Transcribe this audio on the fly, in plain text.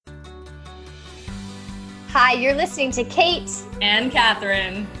Hi, you're listening to Kate and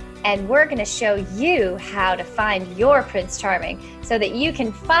Catherine, and we're going to show you how to find your Prince Charming so that you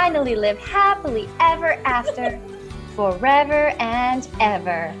can finally live happily ever after forever and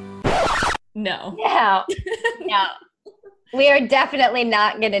ever. No. No. We are definitely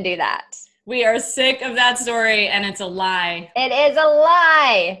not going to do that. We are sick of that story, and it's a lie. It is a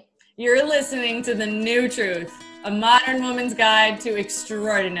lie. You're listening to The New Truth, a modern woman's guide to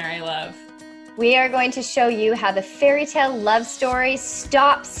extraordinary love. We are going to show you how the fairy tale love story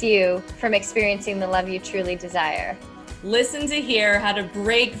stops you from experiencing the love you truly desire. Listen to hear how to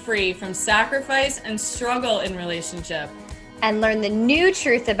break free from sacrifice and struggle in relationship. And learn the new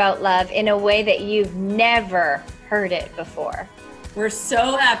truth about love in a way that you've never heard it before. We're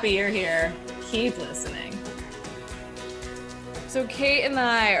so happy you're here. Keep listening. So Kate and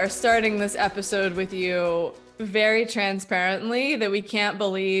I are starting this episode with you very transparently that we can't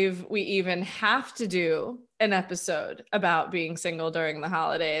believe we even have to do an episode about being single during the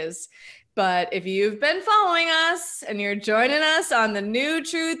holidays. But if you've been following us and you're joining us on the New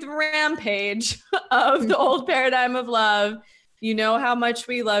Truth rampage of the old paradigm of love, you know how much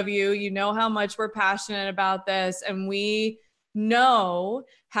we love you. You know how much we're passionate about this. And we know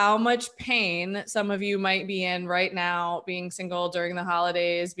how much pain some of you might be in right now, being single during the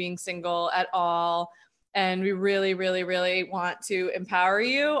holidays, being single at all. And we really, really, really want to empower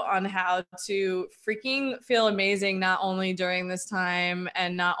you on how to freaking feel amazing, not only during this time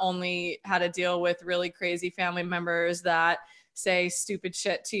and not only how to deal with really crazy family members that say stupid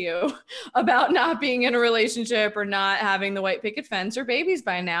shit to you about not being in a relationship or not having the white picket fence or babies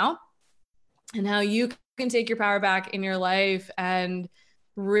by now, and how you can take your power back in your life and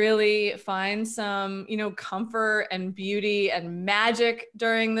really find some, comfort and beauty and magic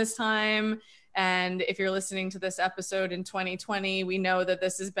during this time. And if you're listening to this episode in 2020, we know that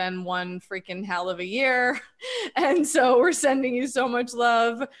this has been one freaking hell of a year. And so we're sending you so much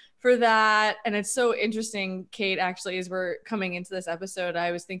love for that. And it's so interesting, Kate, actually, as we're coming into this episode,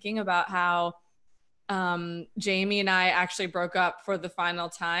 I was thinking about how Jamie and I actually broke up for the final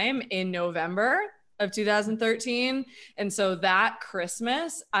time in November of 2013. And so that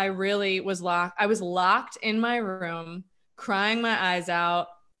Christmas, I really was locked. I was locked in my room, crying my eyes out.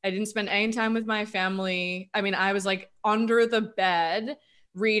 I didn't spend any time with my family. I mean, I was like under the bed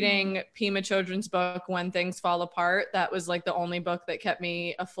reading Pima Chodron's book, When Things Fall Apart. That was like the only book that kept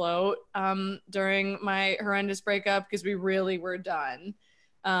me afloat during my horrendous breakup, because we really were done.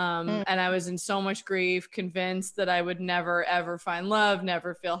 And I was in so much grief, convinced that I would never, ever find love,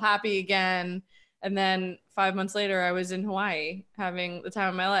 never feel happy again. And then 5 months later, I was in Hawaii having the time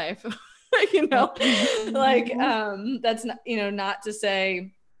of my life. That's not, not to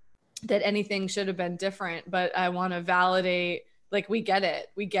say that anything should have been different, but I want to validate, like, we get it.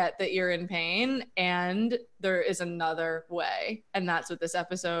 We get that you're in pain and there is another way. And that's what this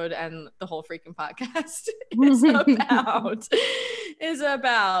episode and the whole freaking podcast is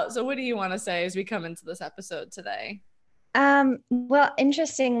about. So what do you want to say as we come into this episode today? Well,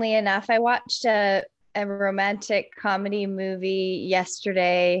 interestingly enough, I watched a romantic comedy movie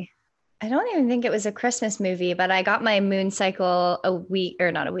yesterday. I don't even think it was a Christmas movie, but I got my moon cycle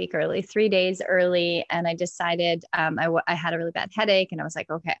 3 days early. And I decided I had a really bad headache and I was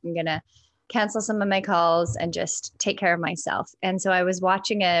like, okay, I'm going to cancel some of my calls and just take care of myself. And so I was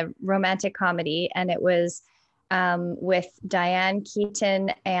watching a romantic comedy, and it was with Diane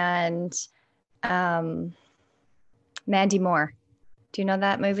Keaton and Mandy Moore. Do you know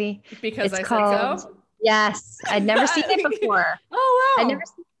that movie? Because I said so? Yes. I'd never seen it before. Oh, wow. I'd never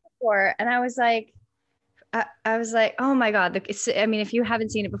seen it before. And I was like, oh my God. If you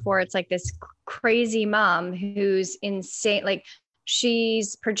haven't seen it before, it's like this crazy mom who's insane. Like,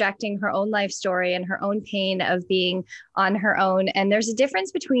 she's projecting her own life story and her own pain of being on her own. And there's a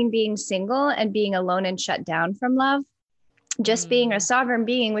difference between being single and being alone and shut down from love. Just being a sovereign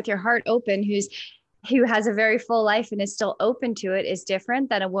being with your heart open, who has a very full life and is still open to it, is different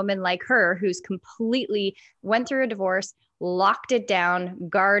than a woman like her who's completely went through a divorce, locked it down,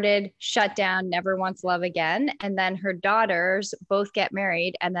 guarded, shut down, never wants love again. And then her daughters both get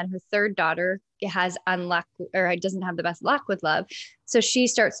married. And then her third daughter has doesn't have the best luck with love. So she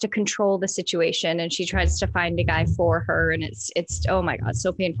starts to control the situation and she tries to find a guy for her. And it's, oh my God,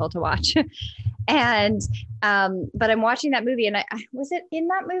 so painful to watch. And, but I'm watching that movie, and I was it in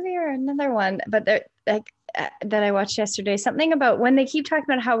that movie or another one, but that I watched yesterday, something about when they keep talking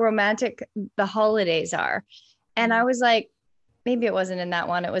about how romantic the holidays are. And I was like, maybe it wasn't in that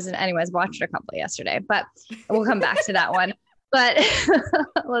one. It wasn't, anyways, watched a couple yesterday, but we'll come back to that one. but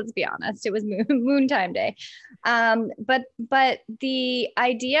let's be honest, it was moon time day. But the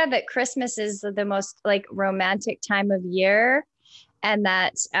idea that Christmas is the most like romantic time of year, and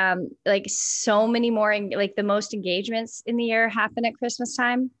that like so many more like the most engagements in the year happen at Christmas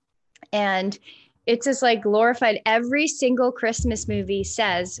time, and it's just like glorified. Every single Christmas movie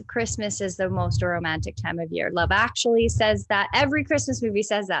says Christmas is the most romantic time of year. Love Actually says that. Every Christmas movie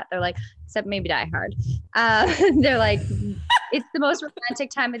says that. They're like, except maybe Die Hard. They're like, it's the most romantic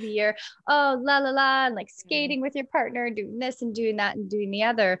time of the year. Oh, la la la, and like skating with your partner, doing this and doing that and doing the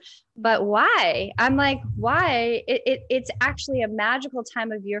other. But why? I'm like, why? It's actually a magical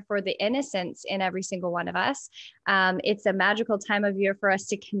time of year for the innocence in every single one of us. It's a magical time of year for us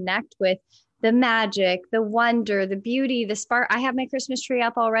to connect with the magic, the wonder, the beauty, the spark. I have my Christmas tree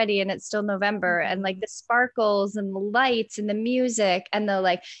up already and it's still November, and like the sparkles and the lights and the music and the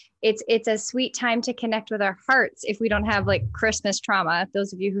like, it's a sweet time to connect with our hearts if we don't have like Christmas trauma.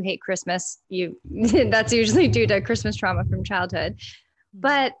 Those of you who hate Christmas, that's usually due to Christmas trauma from childhood.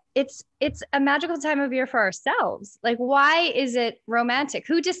 But it's a magical time of year for ourselves. Like, why is it romantic?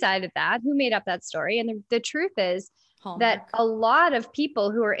 Who decided that? Who made up that story? And the truth is, Hallmark, that a lot of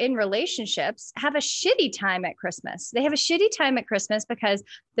people who are in relationships have a shitty time at Christmas. They have a shitty time at Christmas because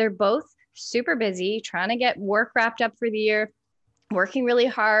they're both super busy trying to get work wrapped up for the year, working really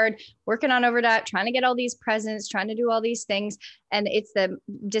hard, working on overtime, trying to get all these presents, trying to do all these things. And it's the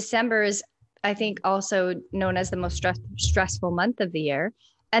December's, I think, also known as the most stressful month of the year.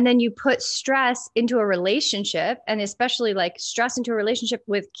 And then you put stress into a relationship, and especially like stress into a relationship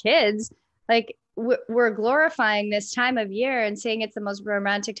with kids. Like, we're glorifying this time of year and saying it's the most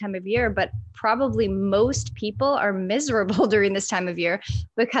romantic time of year, but probably most people are miserable during this time of year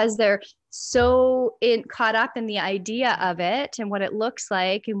because they're so caught up in the idea of it and what it looks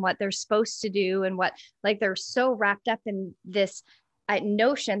like and what they're supposed to do, and what, like, they're so wrapped up in this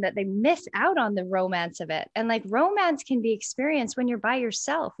notion that they miss out on the romance of it. And like, romance can be experienced when you're by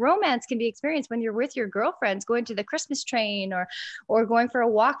yourself. Romance can be experienced when you're with your girlfriends, going to the Christmas train, or going for a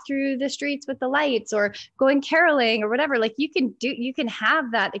walk through the streets with the lights, or going caroling or whatever. Like, you can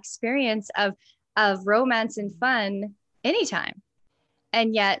have that experience of romance and fun anytime.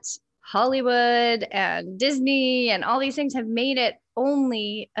 And yet Hollywood and Disney and all these things have made it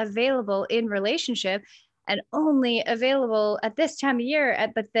only available in relationship and only available at this time of year.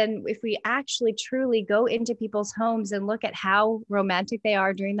 But then if we actually truly go into people's homes and look at how romantic they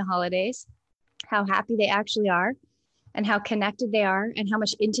are during the holidays, how happy they actually are, and how connected they are, and how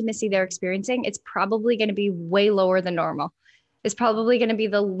much intimacy they're experiencing, it's probably going to be way lower than normal. It's probably going to be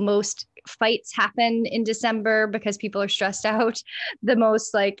the most fights happen in December because people are stressed out. The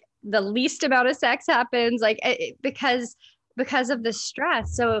most, like, the least amount of sex happens, like, because of the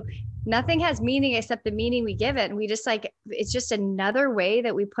stress. So nothing has meaning except the meaning we give it. And we just, like, it's just another way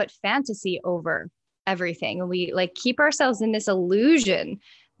that we put fantasy over everything. And we like keep ourselves in this illusion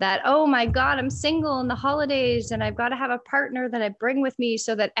that, oh my God, I'm single in the holidays and I've got to have a partner that I bring with me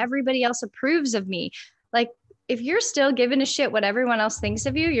so that everybody else approves of me. Like, if you're still giving a shit what everyone else thinks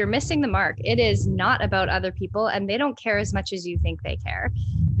of you, you're missing the mark. It is not about other people, and they don't care as much as you think they care.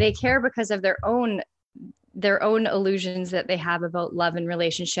 They care because of their own illusions that they have about love and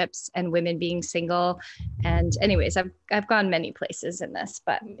relationships and women being single. And anyways, I've gone many places in this,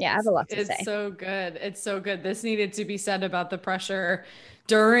 but yeah, I have a lot to say. It's so good. It's so good. This needed to be said about the pressure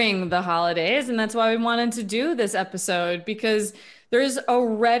during the holidays. And that's why we wanted to do this episode, because there's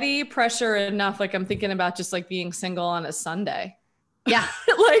already pressure enough. Like, I'm thinking about just like being single on a Sunday. Yeah.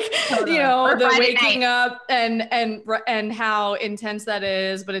 Like, totally. you know, or the Friday waking night. up and how intense that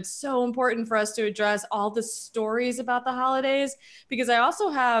is. But it's so important for us to address all the stories about the holidays, because I also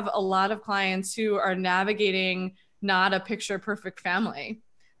have a lot of clients who are navigating not a picture perfect family.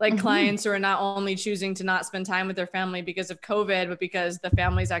 Like, clients who are not only choosing to not spend time with their family because of COVID, but because the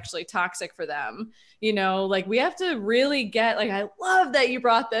family is actually toxic for them. You know, like, we have to really get, like, I love that you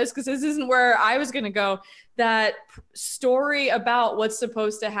brought this, because this isn't where I was going to go. That story about what's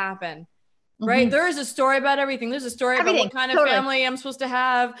supposed to happen, right? There is a story about everything. There's a story about what kind of family I'm supposed to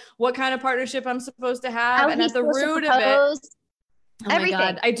have, what kind of partnership I'm supposed to have. And at the root of it, oh my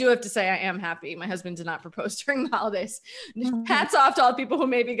God, I do have to say I am happy. My husband did not propose during the holidays. Hats off to all the people who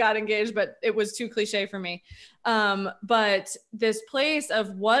maybe got engaged, but it was too cliche for me. But this place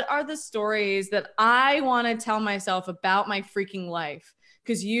of what are the stories that I want to tell myself about my freaking life?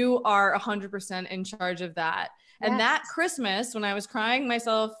 Because you are 100% in charge of that. Yes. And that Christmas, when I was crying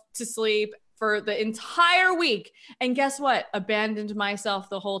myself to sleep for the entire week. And guess what? Abandoned myself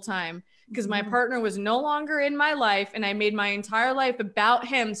the whole time because my partner was no longer in my life. And I made my entire life about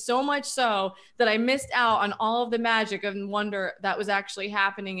him, so much so that I missed out on all of the magic and wonder that was actually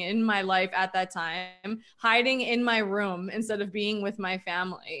happening in my life at that time, hiding in my room instead of being with my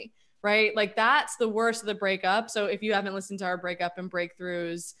family, right? Like that's the worst of the breakup. So if you haven't listened to our breakup and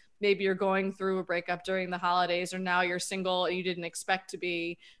breakthroughs, maybe you're going through a breakup during the holidays, or now you're single and you didn't expect to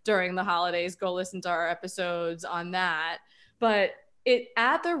be during the holidays, go listen to our episodes on that. But it,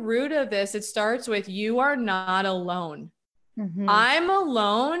 at the root of this, it starts with you are not alone. I'm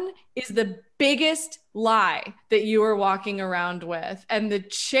alone is the biggest lie that you are walking around with. And the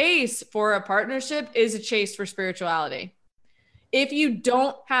chase for a partnership is a chase for spirituality. If you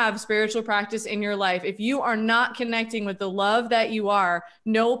don't have spiritual practice in your life, if you are not connecting with the love that you are,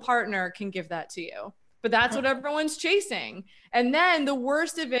 no partner can give that to you. But that's what everyone's chasing. And then the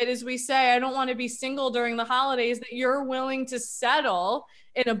worst of it is we say, I don't want to be single during the holidays, that you're willing to settle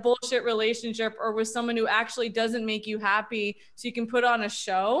in a bullshit relationship or with someone who actually doesn't make you happy so you can put on a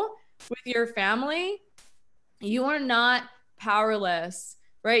show with your family. You are not powerless,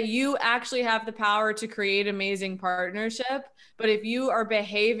 right? You actually have the power to create amazing partnership. But if you are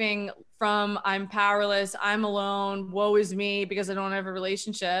behaving from I'm powerless, I'm alone, woe is me because I don't have a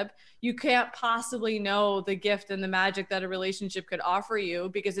relationship, you can't possibly know the gift and the magic that a relationship could offer you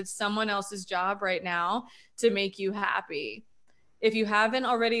because it's someone else's job right now to make you happy. If you haven't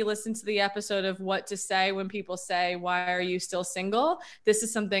already listened to the episode of what to say when people say, why are you still single? This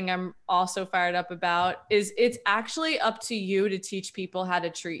is something I'm also fired up about, is it's actually up to you to teach people how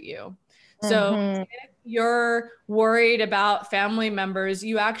to treat you. So if you're worried about family members,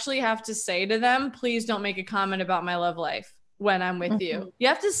 you actually have to say to them, please don't make a comment about my love life when I'm with you. You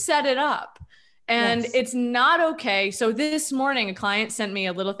have to set it up. And it's not okay. So this morning, a client sent me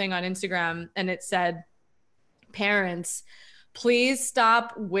a little thing on Instagram and it said, parents, please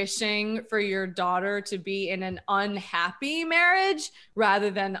stop wishing for your daughter to be in an unhappy marriage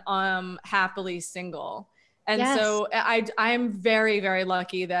rather than happily single. And so I'm very, very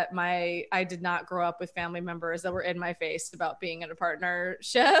lucky that I did not grow up with family members that were in my face about being in a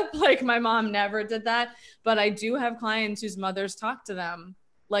partnership. Like my mom never did that, but I do have clients whose mothers talk to them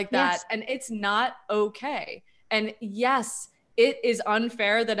like that. And it's not okay. And yes, it is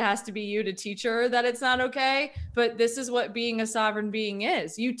unfair that it has to be you to teach her that it's not okay. But this is what being a sovereign being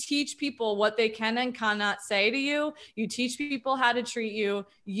is. You teach people what they can and cannot say to you. You teach people how to treat you.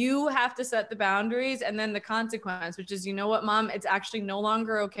 You have to set the boundaries and then the consequence, which is, you know what, mom, it's actually no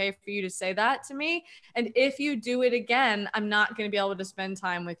longer okay for you to say that to me. And if you do it again, I'm not going to be able to spend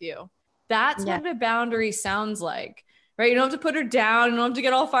time with you. That's what a boundary sounds like. Right? You don't have to put her down. You don't have to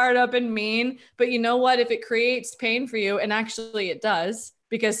get all fired up and mean. But you know what? If it creates pain for you, and actually it does,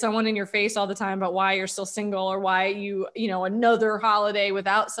 because someone in your face all the time about why you're still single or why you know, another holiday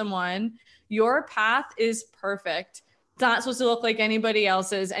without someone, your path is perfect. It's not supposed to look like anybody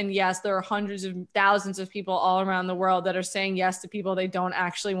else's. And yes, there are hundreds of thousands of people all around the world that are saying yes to people they don't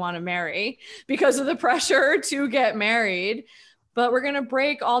actually want to marry because of the pressure to get married. But we're going to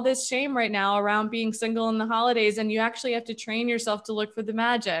break all this shame right now around being single in the holidays. And you actually have to train yourself to look for the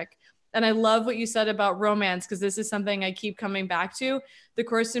magic. And I love what you said about romance, because this is something I keep coming back to. The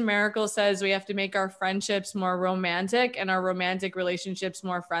Course in Miracles says we have to make our friendships more romantic and our romantic relationships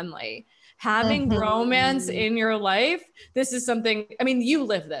more friendly. Having romance in your life, this is something, I mean, you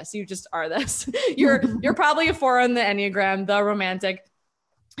live this, you just are this. You're probably a 4 on the Enneagram, the romantic.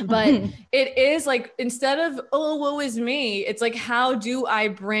 But it is like, instead of, oh, woe is me, it's like, how do I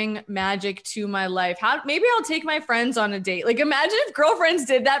bring magic to my life? Maybe I'll take my friends on a date. Like, imagine if girlfriends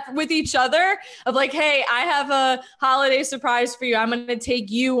did that with each other of like, hey, I have a holiday surprise for you. I'm going to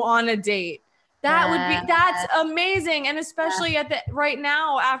take you on a date. That's amazing. And especially right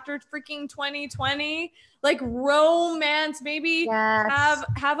now, after freaking 2020, like romance, maybe have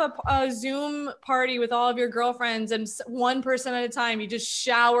a Zoom party with all of your girlfriends, and one person at a time, you just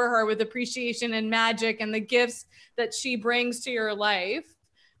shower her with appreciation and magic and the gifts that she brings to your life,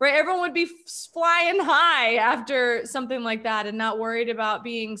 right? Everyone would be flying high after something like that and not worried about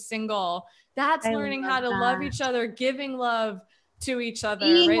being single. That's learning how to love each other, giving love to each other,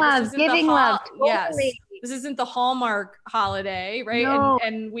 right? Giving love. Totally. Yes. This isn't the Hallmark holiday, right? No.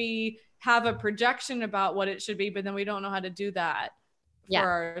 And we have a projection about what it should be, but then we don't know how to do that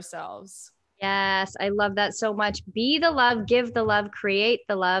for ourselves. Yes. I love that so much. Be the love, give the love, create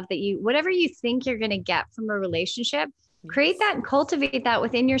the love whatever you think you're going to get from a relationship, create that and cultivate that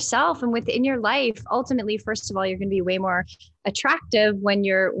within yourself and within your life. Ultimately, first of all, you're going to be way more attractive when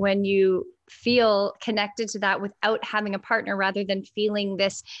you feel connected to that without having a partner, rather than feeling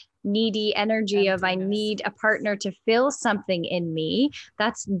this needy energy of I need a partner to fill something in me.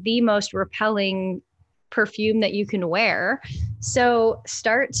 That's the most repelling perfume that you can wear. So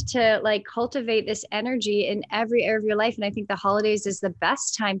start to like cultivate this energy in every area of your life. And I think the holidays is the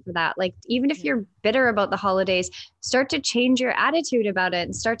best time for that. Like, even if you're bitter about the holidays, start to change your attitude about it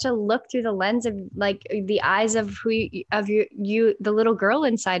and start to look through the lens of like the eyes of you, the little girl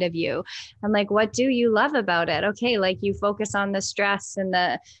inside of you. And like, what do you love about it? Okay. Like, you focus on the stress and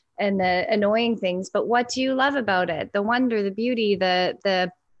the annoying things, but what do you love about it? The wonder, the beauty, the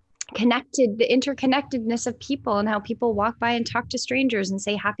interconnectedness of people, and how people walk by and talk to strangers and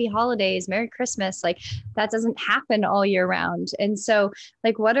say happy holidays, Merry Christmas. Like, that doesn't happen all year round. And so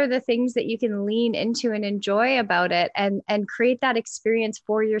like, what are the things that you can lean into and enjoy about it, and create that experience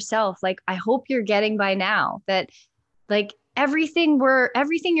for yourself? Like, I hope you're getting by now that like everything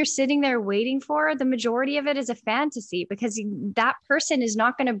you're sitting there waiting for, the majority of it is a fantasy, because that person is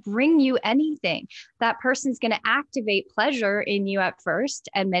not going to bring you anything. That person's going to activate pleasure in you at first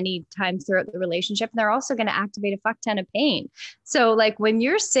and many times throughout the relationship, and they're also going to activate a fuck ton of pain. So like, when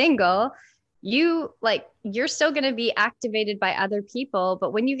you're single, you're still going to be activated by other people,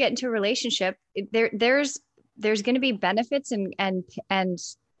 but when you get into a relationship, there's going to be benefits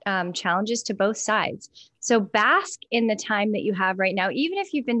and challenges to both sides. So bask in the time that you have right now, even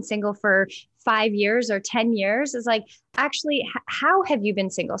if you've been single for 5 years or 10 years, is like, actually, how have you been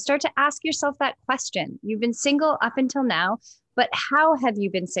single? Start to ask yourself that question. You've been single up until now, but how have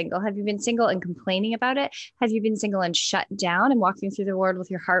you been single? Have you been single and complaining about it? Have you been single and shut down and walking through the world with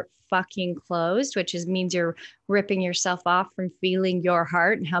your heart fucking closed, which means you're ripping yourself off from feeling your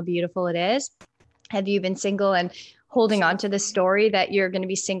heart and how beautiful it is? Have you been single and holding on to the story that you're going to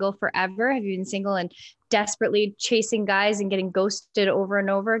be single forever? Have you been single and desperately chasing guys and getting ghosted over and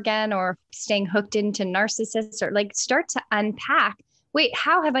over again, or staying hooked into narcissists? Or like, start to unpack, wait,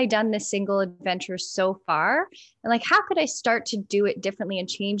 how have I done this single adventure so far? And like, how could I start to do it differently and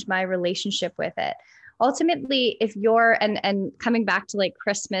change my relationship with it? Ultimately, if you're, and coming back to like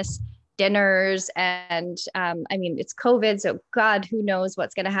Christmas dinners and I mean, it's COVID, so God, who knows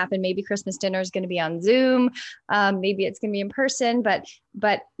what's going to happen? Maybe Christmas dinner is going to be on Zoom, maybe it's going to be in person, but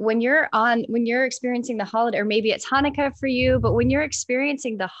when you're experiencing the holiday, or maybe it's Hanukkah for you, but when you're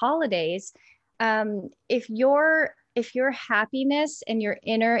experiencing the holidays, if your happiness and your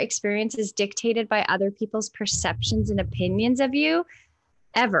inner experience is dictated by other people's perceptions and opinions of you,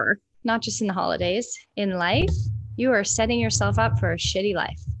 ever, not just in the holidays, in life, you are setting yourself up for a shitty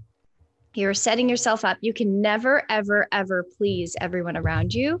life. You're setting yourself up. You can never, ever, ever please everyone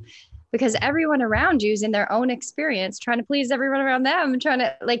around you, because everyone around you is in their own experience trying to please everyone around them, trying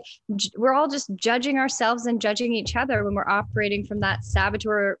to like, we're all just judging ourselves and judging each other when we're operating from that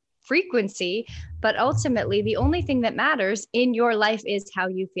saboteur frequency. But ultimately, the only thing that matters in your life is how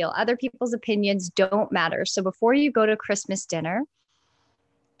you feel. Other people's opinions don't matter. So before you go to Christmas dinner,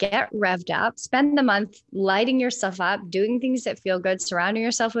 get revved up, spend the month lighting yourself up, doing things that feel good, surrounding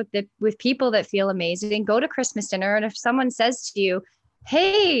yourself with people that feel amazing. Go to Christmas dinner. And if someone says to you,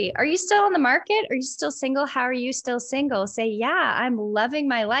 hey, are you still on the market? Are you still single? How are you still single? Say, yeah, I'm loving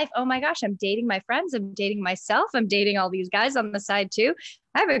my life. Oh my gosh, I'm dating my friends. I'm dating myself. I'm dating all these guys on the side too.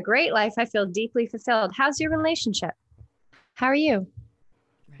 I have a great life. I feel deeply fulfilled. How's your relationship? How are you?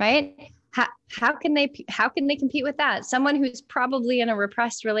 Right? How can they compete with that? Someone who's probably in a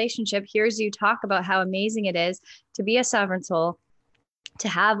repressed relationship hears you talk about how amazing it is to be a sovereign soul, to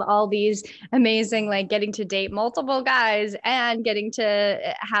have all these amazing, like getting to date multiple guys and getting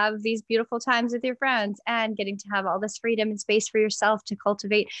to have these beautiful times with your friends and getting to have all this freedom and space for yourself to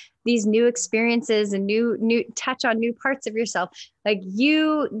cultivate these new experiences and new touch on new parts of yourself. Like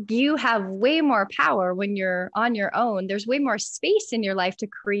you have way more power when you're on your own. There's way more space in your life to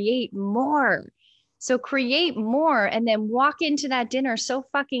create more. So create more, and then walk into that dinner so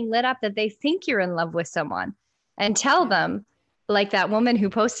fucking lit up that they think you're in love with someone, and tell them, like that woman who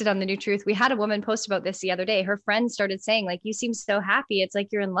posted on The New Truth. We had a woman post about this the other day. Her friend started saying, like, you seem so happy. It's like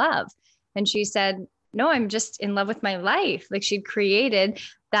you're in love. And she said, no, I'm just in love with my life. Like, she'd created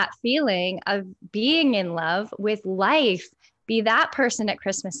that feeling of being in love with life. Be that person at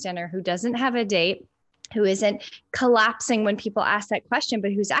Christmas dinner who doesn't have a date, who isn't collapsing when people ask that question,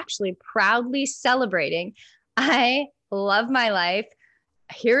 but who's actually proudly celebrating, I love my life.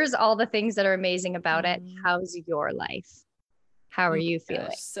 Here's all the things that are amazing about it. How's your life? How are you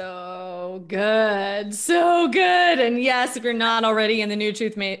feeling? So good. So good. And yes, if you're not already in the New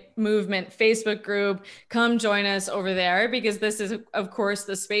Truth Movement Facebook group, come join us over there, because this is, of course,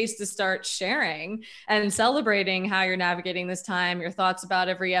 the space to start sharing and celebrating how you're navigating this time, your thoughts about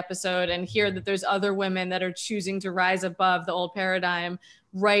every episode, and hear that there's other women that are choosing to rise above the old paradigm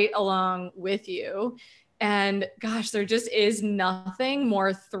right along with you. And gosh, there just is nothing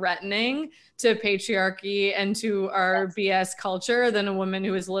more threatening to patriarchy and to our BS culture than a woman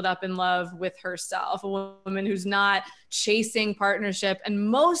who is lit up in love with herself, a woman who's not chasing partnership. And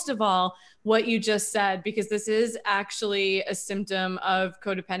most of all, what you just said, because this is actually a symptom of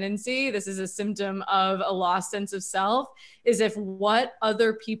codependency. This is a symptom of a lost sense of self, is if what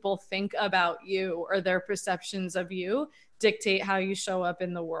other people think about you or their perceptions of you dictate how you show up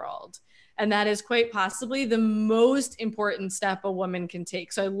in the world. And that is quite possibly the most important step a woman can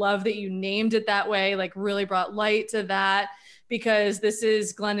take. So I love that you named it that way, like really brought light to that, because this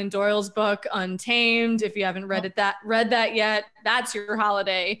is Glennon Doyle's book, Untamed. If you haven't read that yet, that's your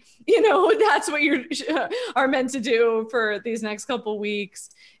holiday. You know, that's what you are meant to do for these next couple weeks,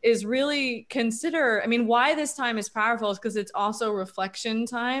 is really consider, I mean, why this time is powerful is because it's also reflection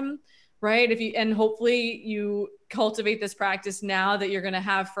time, right? And hopefully you cultivate this practice now that you're going to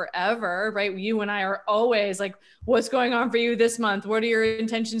have forever, right? You and I are always like, what's going on for you this month? What are your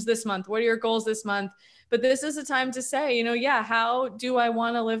intentions this month? What are your goals this month? But this is a time to say, you know, yeah, how do I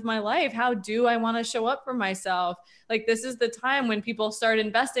want to live my life? How do I want to show up for myself? Like, this is the time when people start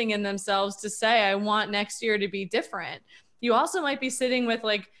investing in themselves to say, I want next year to be different. You also might be sitting with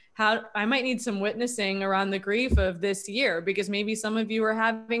like, how I might need some witnessing around the grief of this year, because maybe some of you are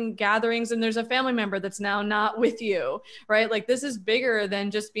having gatherings and there's a family member that's now not with you, right? Like, this is bigger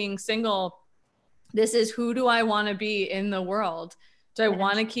than just being single. This is, who do I want to be in the world? Do I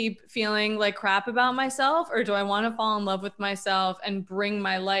want to keep feeling like crap about myself, or do I want to fall in love with myself and bring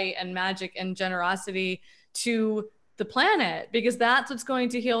my light and magic and generosity to the planet? Because that's what's going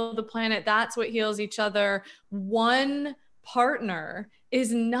to heal the planet. That's what heals each other. One partner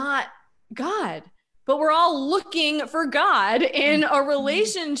is not God, but we're all looking for God in a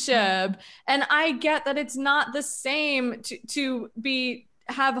relationship. And I get that it's not the same to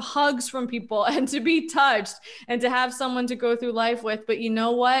have hugs from people and to be touched and to have someone to go through life with. But you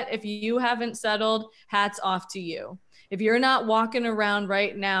know what? If you haven't settled, hats off to you. If you're not walking around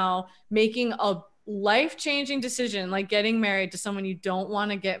right now making a life-changing decision, like getting married to someone you don't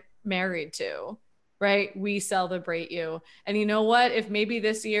want to get married to, right? We celebrate you. And you know what? If maybe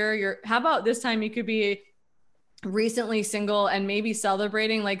this year how about this time you could be recently single and maybe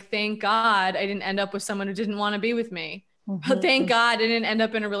celebrating, like, thank God I didn't end up with someone who didn't want to be with me. But thank God I didn't end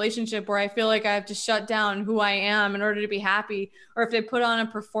up in a relationship where I feel like I have to shut down who I am in order to be happy, or if they put on a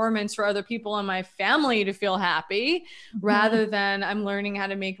performance for other people in my family to feel happy, rather than I'm learning how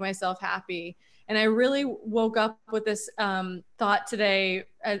to make myself happy. And I really woke up with this thought today,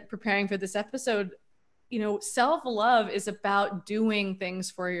 preparing for this episode. You know, self-love is about doing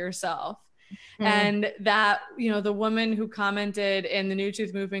things for yourself. And that, you know, the woman who commented in the New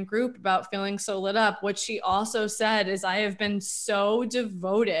Truth Movement group about feeling so lit up, what she also said is, I have been so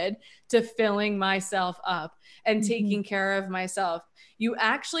devoted to filling myself up and taking care of myself. You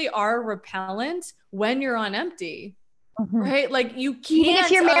actually are repellent when you're on empty, right? Like, you can't even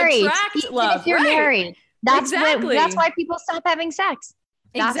if you're married, attract love. If you're married, that's why people stop having sex.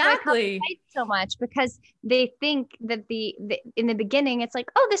 That's exactly. why people fight so much, because they think that in the beginning it's like,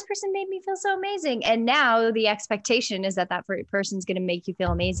 oh, this person made me feel so amazing, and now the expectation is that person's going to make you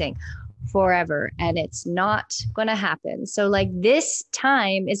feel amazing forever, and it's not going to happen. So like, this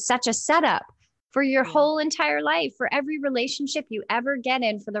time is such a setup for your whole entire life. For every relationship you ever get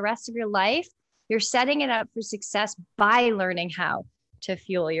in for the rest of your life, you're setting it up for success by learning how to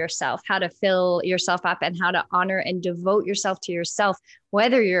fuel yourself, how to fill yourself up, and how to honor and devote yourself to yourself,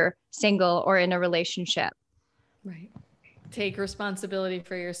 whether you're single or in a relationship. Right. Take responsibility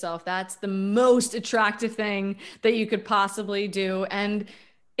for yourself. That's the most attractive thing that you could possibly do. And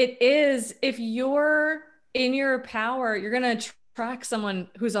it is, if you're in your power, you're going to attract someone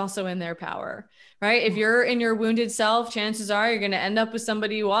who's also in their power, right? If you're in your wounded self, chances are you're going to end up with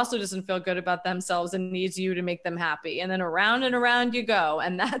somebody who also doesn't feel good about themselves and needs you to make them happy. And then around and around you go.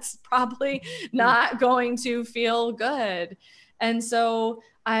 And that's probably not going to feel good. And so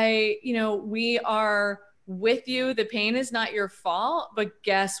we are with you. The pain is not your fault, but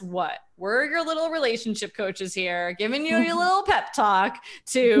guess what? We're your little relationship coaches here, giving you your little pep talk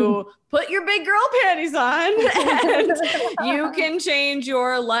to put your big girl panties on and you can change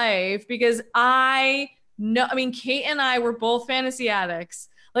your life. Because Kate and I were both fantasy addicts.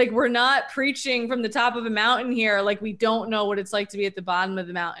 Like, we're not preaching from the top of a mountain here. Like, we don't know what it's like to be at the bottom of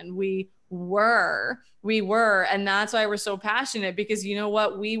the mountain. We were. And that's why we're so passionate, because you know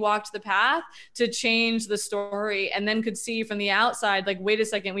what? We walked the path to change the story, and then could see from the outside, like, wait a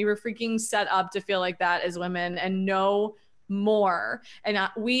second, we were freaking set up to feel like that as women, and no more. And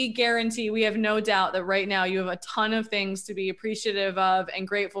we guarantee, we have no doubt that right now you have a ton of things to be appreciative of and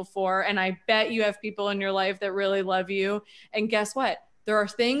grateful for. And I bet you have people in your life that really love you. And guess what? There are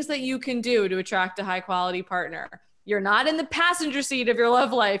things that you can do to attract a high quality partner. You're not in the passenger seat of your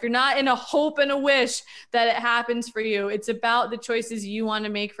love life. You're not in a hope and a wish that it happens for you. It's about the choices you want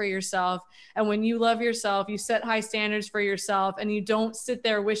to make for yourself. And when you love yourself, you set high standards for yourself, and you don't sit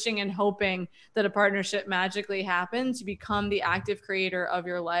there wishing and hoping that a partnership magically happens. You become the active creator of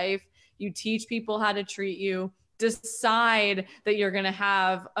your life. You teach people how to treat you. Decide that you're going to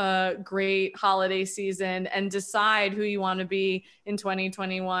have a great holiday season, and decide who you want to be in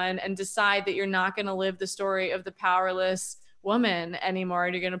 2021, and decide that you're not going to live the story of the powerless woman anymore.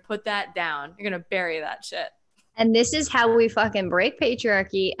 You're going to put that down. You're going to bury that shit. And this is how we fucking break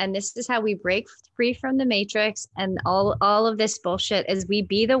patriarchy. And this is how we break free from the matrix and all of this bullshit, is we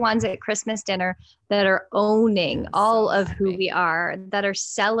be the ones at Christmas dinner that are owning all of who we are, that are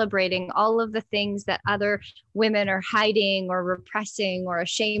celebrating all of the things that other women are hiding or repressing or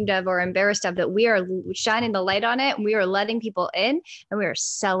ashamed of or embarrassed of, that we are shining the light on it, and we are letting people in, and we are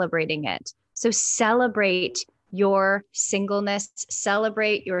celebrating it. So celebrate your singleness,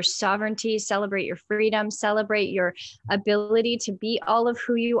 celebrate your sovereignty, celebrate your freedom, celebrate your ability to be all of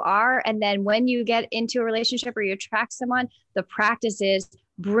who you are. And then when you get into a relationship or you attract someone, the practice is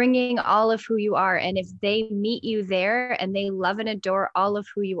bringing all of who you are. And if they meet you there and they love and adore all of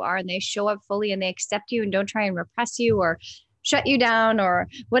who you are, and they show up fully and they accept you and don't try and repress you or shut you down or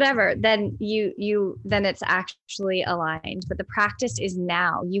whatever, then then it's actually aligned. But the practice is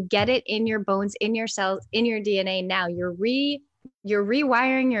now. You get it in your bones, in your cells, in your DNA now. You're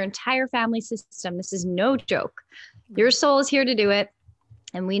rewiring your entire family system. This is no joke. Your soul is here to do it.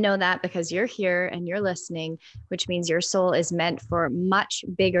 And we know that because you're here and you're listening, which means your soul is meant for much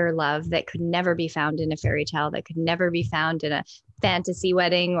bigger love that could never be found in a fairy tale, that could never be found in a fantasy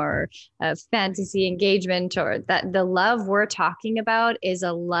wedding or a fantasy engagement, or that the love we're talking about is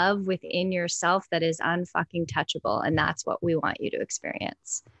a love within yourself that is unfucking touchable. And that's what we want you to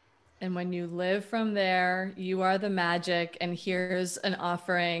experience. And when you live from there, you are the magic. And here's an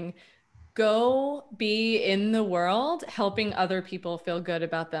offering. Go be in the world helping other people feel good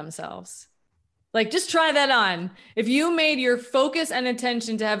about themselves. Like, just try that on. If you made your focus and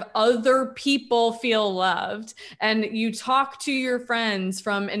attention to have other people feel loved, and you talk to your friends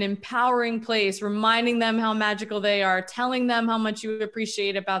from an empowering place, reminding them how magical they are, telling them how much you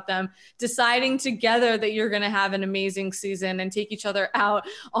appreciate about them, deciding together that you're going to have an amazing season and take each other out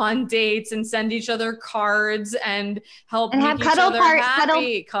on dates and send each other cards and help and make have each other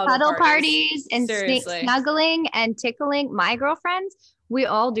happy. Cuddle parties and Seriously. snuggling and tickling. My girlfriends, we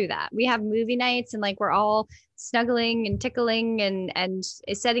all do that. We have movie nights and like we're all snuggling and tickling and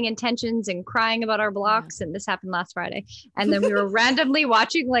setting intentions and crying about our blocks. And this happened last Friday. And then we were randomly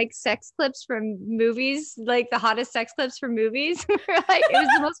watching like sex clips from movies, like the hottest sex clips from movies. Like, it was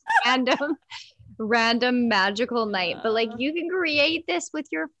the most random magical night. But like, you can create this with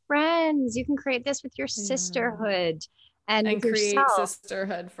your friends. You can create this with your sisterhood. And create yourself.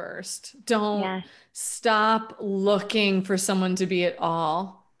 Sisterhood first. Don't stop looking for someone to be it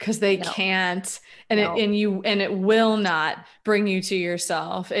all, because they can't, and it will not bring you to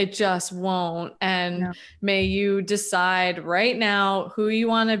yourself. It just won't. And may you decide right now who you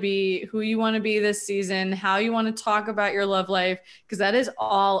want to be this season, how you want to talk about your love life, because that is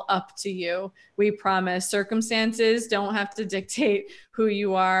all up to you. We promise. Circumstances don't have to dictate who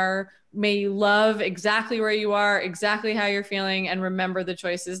you are. May you love exactly where you are, exactly how you're feeling, and remember the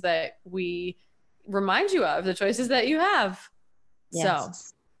choices that we remind you of, the choices that you have.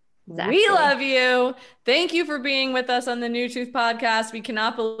 Yes. So exactly. We love you. Thank you for being with us on the New Truth Podcast. We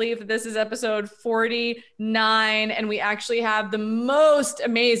cannot believe that this is episode 49, and we actually have the most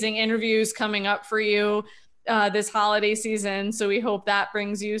amazing interviews coming up for you this holiday season. So we hope that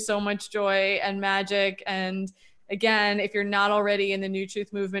brings you so much joy and magic. And again, if you're not already in the New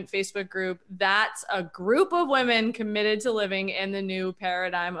Truth Movement Facebook group, that's a group of women committed to living in the new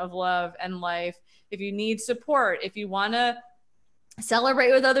paradigm of love and life. If you need support, if you want to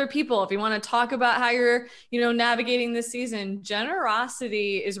celebrate with other people, if you want to talk about how you're, navigating this season,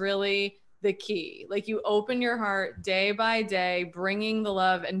 generosity is really the key. Like, you open your heart day by day, bringing the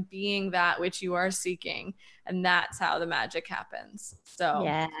love and being that which you are seeking. And that's how the magic happens. So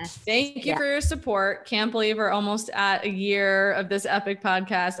thank you for your support. Can't believe we're almost at a year of this epic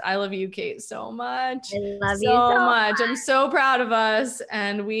podcast. I love you, Kate, so much. I love you so much. I'm so proud of us.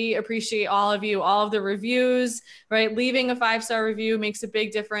 And we appreciate all of you, all of the reviews, right? Leaving a 5-star review makes a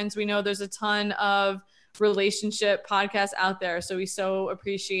big difference. We know there's a ton of relationship podcasts out there. So we so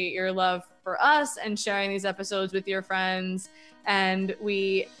appreciate your love for us and sharing these episodes with your friends. And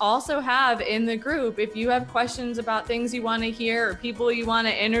we also have in the group, if you have questions about things you want to hear or people you want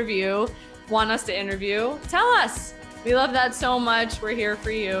us to interview, tell us. We love that so much. We're here for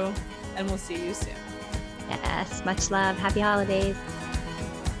you, and we'll see you soon. Yes, much love. Happy holidays.